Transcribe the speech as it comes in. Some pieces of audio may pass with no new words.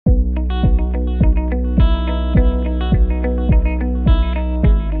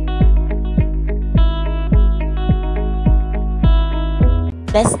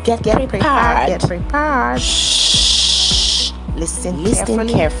Let's get prepared. Get prepared. Shh. Listen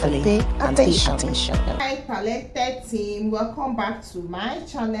carefully and pay attention. Hi Palette 13, welcome back to my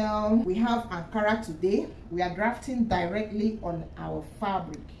channel. We have Ankara today. We are drafting directly on our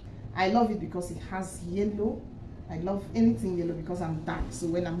fabric. I love it because it has yellow. I love anything yellow because I'm dark, so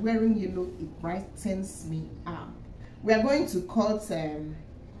when I'm wearing yellow it brightens me up. We are going to cut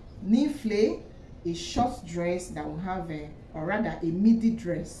nifle, a short dress that will have or rather a midi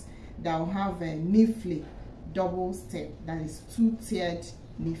dress that will have a nifle double step, that is two-tiered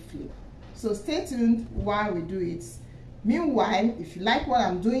nifle. So stay tuned while we do it. Meanwhile, if you like what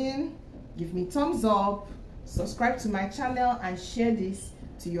I'm doing, give me thumbs up, subscribe to my channel, and share this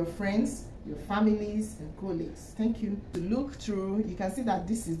to your friends, your families and colleagues. Thank you. To look through, you can see that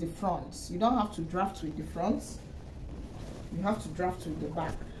this is the front. You don't have to draft with the front, you have to draft with the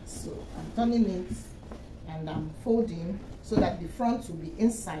back. So I'm turning it and I'm folding so that the front will be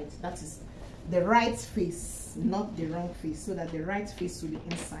inside. That is the right face, not the wrong face, so that the right face will be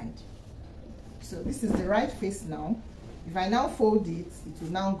inside. So this is the right face now. If I now fold it, it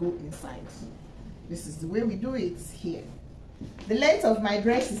will now go inside. This is the way we do it here. The length of my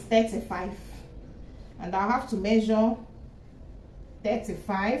dress is 35, and I'll have to measure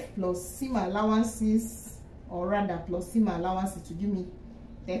 35 plus seam allowances, or rather plus seam allowances, to give me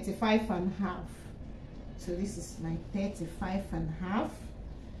 35.5. So this is my 35.5.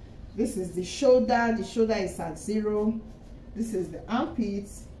 This is the shoulder. The shoulder is at 0. This is the armpit.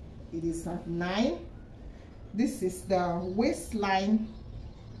 It is at 9. This is the waistline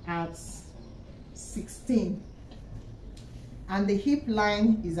at 16. And the hip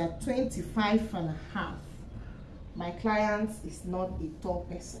line is at 25.5. My client is not a tall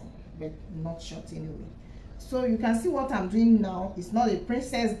person, but not short anyway. So you can see what I'm doing now. It's not a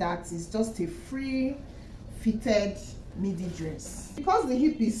princess that is just a free fitted midi dress. Because the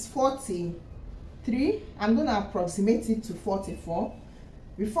hip is 43, I'm going to approximate it to 44.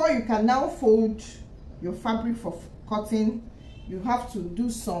 Before you can now fold your fabric for cutting, you have to do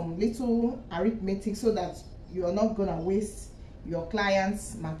some little arithmetic so that you are not going to waste your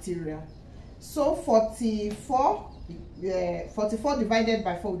client's material. So 44 divided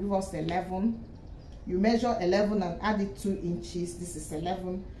by 4 will give us 11. You measure 11 and add it 2 inches. This is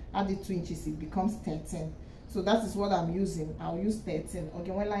 11, add it 2 inches, it becomes 13. So that is what I'm using. I'll use 13.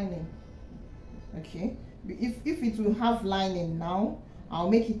 Okay, what lining? Okay, if it will have lining now, I'll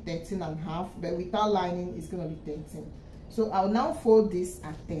make it 13.5, but without lining it's going to be 13. So I'll now fold this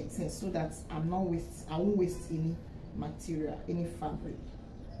at 13 so that I won't waste any material, any fabric.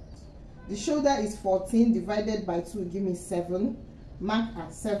 The shoulder is 14 divided by 2 will give me 7. Mark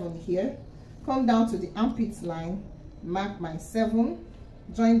at 7 here. Come down to the armpit line, mark my 7,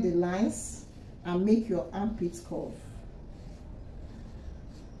 join the lines and make your armpit curve.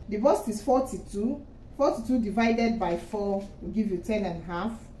 The bust is 42. 42 divided by 4 will give you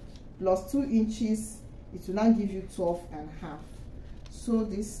 10.5, plus 2 inches, it will now give you 12.5. So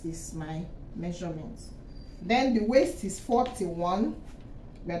this is my measurement. Then the waist is 41.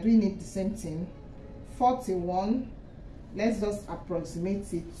 We are doing it the same thing. 41. Let's just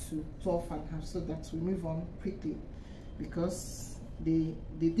approximate it to 12.5 so that we move on quickly, because the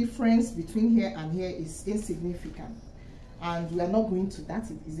difference between here and here is insignificant and we are not going to that.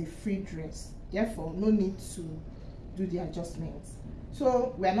 It is a free dress, therefore no need to do the adjustments.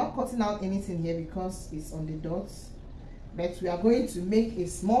 So we are not cutting out anything here because it's on the dots, but we are going to make a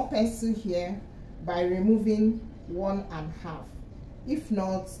small pencil here by removing 1.5. If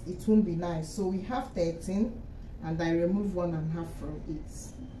not, it won't be nice. So we have 13 and I remove 1.5 from it.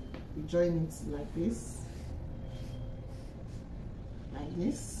 We join it like this, like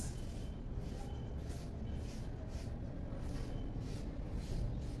this.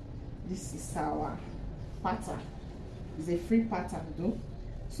 This is our pattern. It's a free pattern though.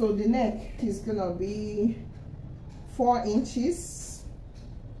 So the neck is gonna be 4 inches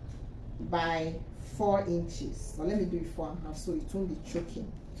by 4 inches. So let me do it 4.5 so it won't be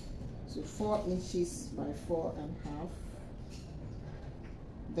choking. So 4 inches by 4.5.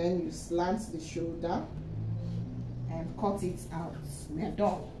 Then you slant the shoulder and cut it out. We are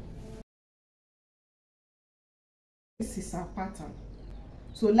done. This is our pattern.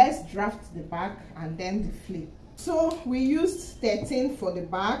 So let's draft the back and then the flip. So we used 13 for the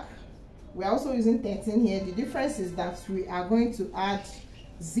back. We're also using 13 here. The difference is that we are going to add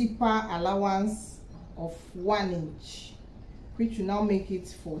zipper allowance of 1 inch, which will now make it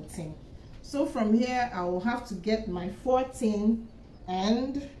 14. So from here I will have to get my 14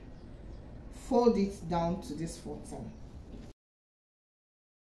 and fold it down to this 14.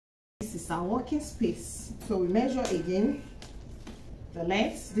 This is our working space. So we measure again the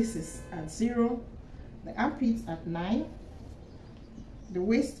length, this is at 0, the armpit at 9, the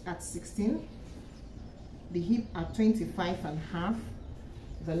waist at 16, the hip at 25.5,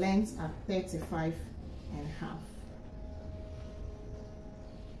 the length at 35.5.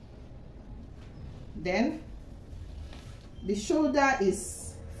 Then the shoulder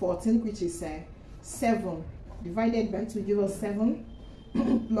is 14, which is 7 divided by 2 give us 7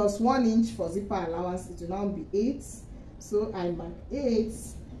 plus 1 inch for zipper allowance, it will now be 8. So I mark 8,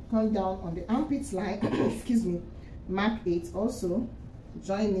 come down on the armpit line excuse me, mark 8 also,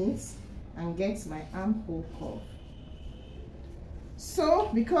 join it and get my armhole curve.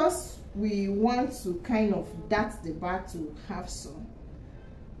 So because we want to kind of dart the back to have some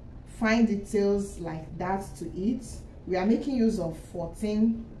fine details like that to it, we are making use of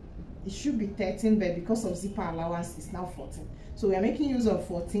 14. It should be 13, but because of zipper allowance it's now 14, so we are making use of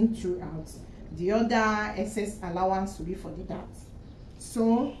 14 throughout. The other excess allowance will be for the dart.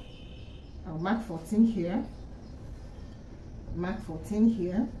 So I'll mark 14 here, mark 14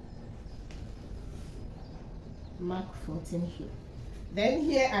 here, mark 14 here. Then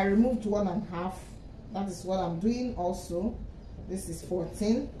here I removed 1.5. That is what I'm doing also. This is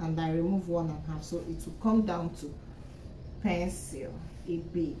 14 and I remove 1.5, so it will come down to pencil a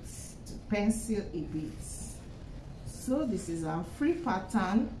bit, to pencil a bit. So this is our free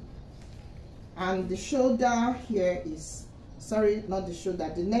pattern, and the shoulder here is, sorry, not the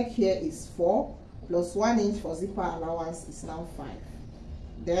shoulder, the neck here is 4 plus 1 inch for zipper allowance is now 5.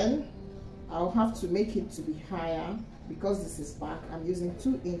 Then I'll have to make it to be higher because this is back. I'm using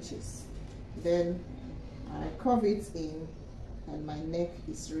 2 inches. Then I curve it in and my neck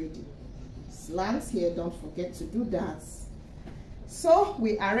is ready. Slants here, don't forget to do that. So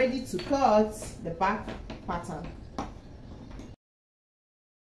we are ready to cut the back pattern.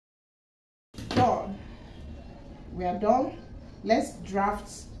 Done. We are done. Let's draft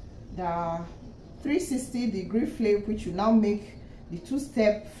the 360-degree flap, which will now make the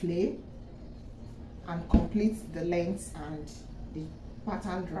 2-step flap and complete the length and the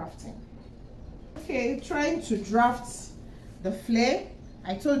pattern drafting. Okay, trying to draft the flap.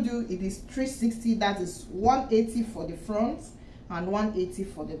 I told you it is 360, that is 180 for the front and 180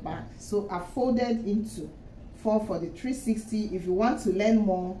 for the back. So I folded into 4 for the 360. If you want to learn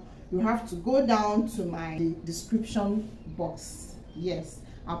more, you have to go down to my description box. Yes,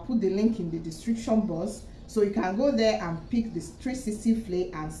 I'll put the link in the description box, so you can go there and pick this 360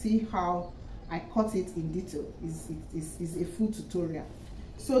 flap and see how I cut it in detail. It's a full tutorial.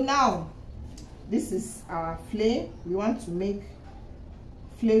 So now this is our flap. We want to make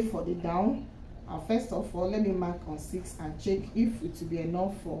flap for the down. First of all, let me mark on 6 and check if it will be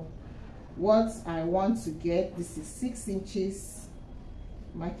enough for what I want to get. This is 6 inches.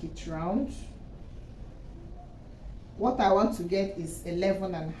 Mark it round. What I want to get is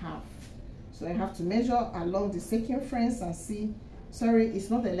 11.5. So I have to measure along the circumference and see. Sorry, it's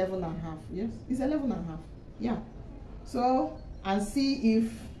not 11.5. Yes, it's 11.5. Yeah. So and see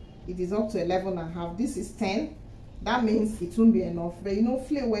if it is up to 11.5. This is 10. That means it won't be enough. But you know,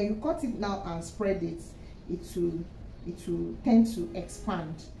 flap, when you cut it now and spread it, it will tend to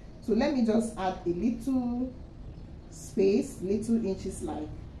expand. So let me just add a little space, little inches, like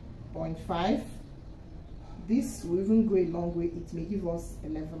 0.5. This will even go a long way. It may give us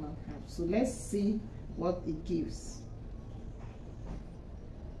 11.5. So let's see what it gives.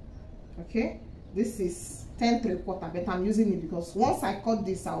 Okay, this is 10.75, but I'm using it because once I cut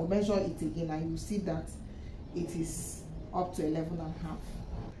this, I'll measure it again and you see that it is up to 11.5.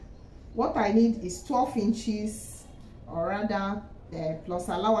 What I need is 12 inches, or rather plus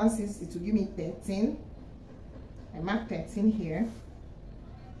allowances, it will give me 13. I mark 13 here.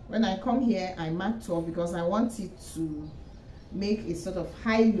 When I come here, I mark 12 because I want it to make a sort of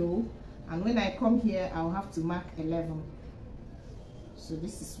high-low, and when I come here, I'll have to mark 11. So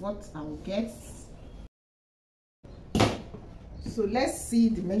this is what I will get. So let's see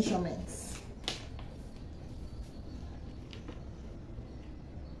the measurements.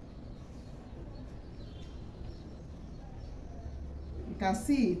 You can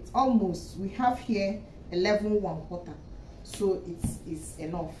see it almost, we have here 11.25, so it's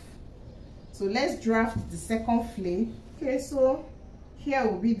enough. So let's draft the second flap. Okay, so here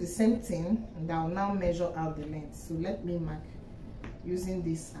will be the same thing, and I'll now measure out the length. So let me mark using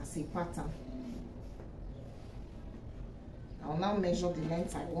this as a pattern. I'll now measure the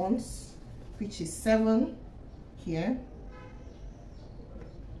length I want, which is 7 here,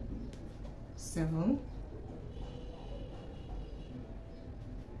 7,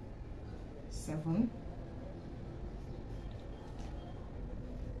 7,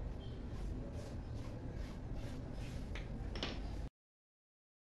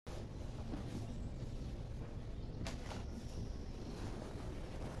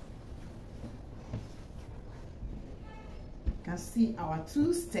 can see our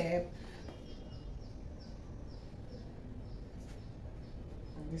 2-step,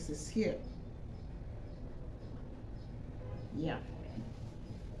 and this is here. Yeah,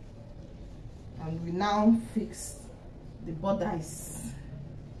 and we now fix the borders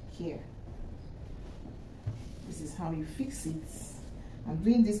here. This is how you fix it. I'm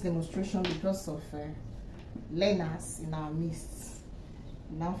doing this demonstration because of learners in our midst.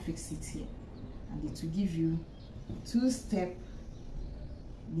 Now fix it here, and it will give you 2-step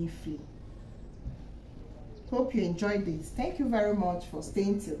knee free. Hope you enjoyed it. Thank you very much for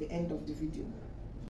staying till the end of the video.